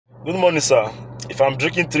Good morning, sir. If I'm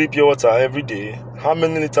drinking 3 pure water every day, how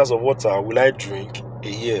many liters of water will I drink a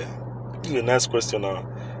year? This is a nice question now.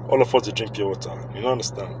 All of us drink pure water. You don't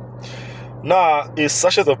understand? Now, a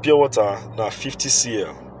sachet of pure water now 50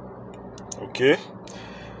 cl. Okay?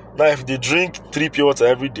 Now, if they drink 3 pure water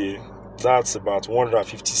every day, that's about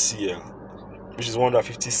 150 cl, which is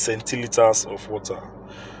 150 centiliters of water.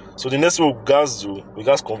 So the next thing we guys do, we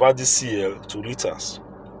guys convert this cl to liters.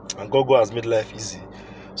 And God has made life easy.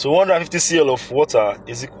 So 150 cl of water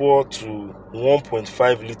is equal to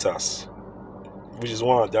 1.5 liters, which is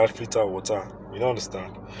 1.5 liters of water. You don't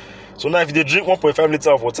understand? So now if they drink 1.5 liters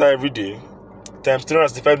of water every day, times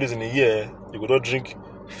 365 days in a year, you could not drink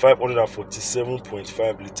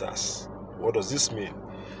 547.5 liters. What does this mean?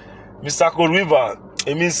 Mr. Cold River,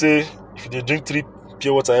 it means say if they drink 3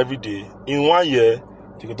 pure water every day, in 1 year,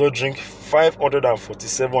 you could not drink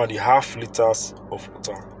 547.5 liters of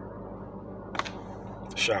water.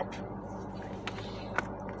 Sharp.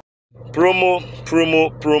 Promo.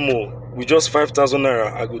 With just 5,000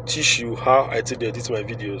 naira, I go teach you how I take edit my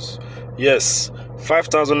videos. Yes,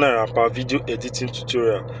 5,000 naira per video editing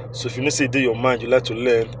tutorial. So if you know say it in your mind you like to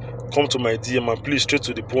learn, come to my DM and please straight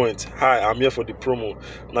to the point. Hi, I'm here for the promo.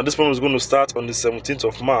 Now this promo is going to start on the 17th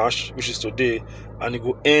of March, which is today, and it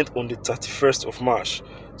will end on the 31st of March.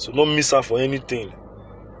 So don't miss out for anything.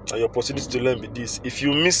 And your opportunity to learn with this. If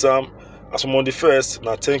you miss some, as I'm on the first,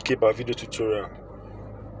 now 10K per video tutorial.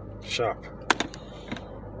 Sharp.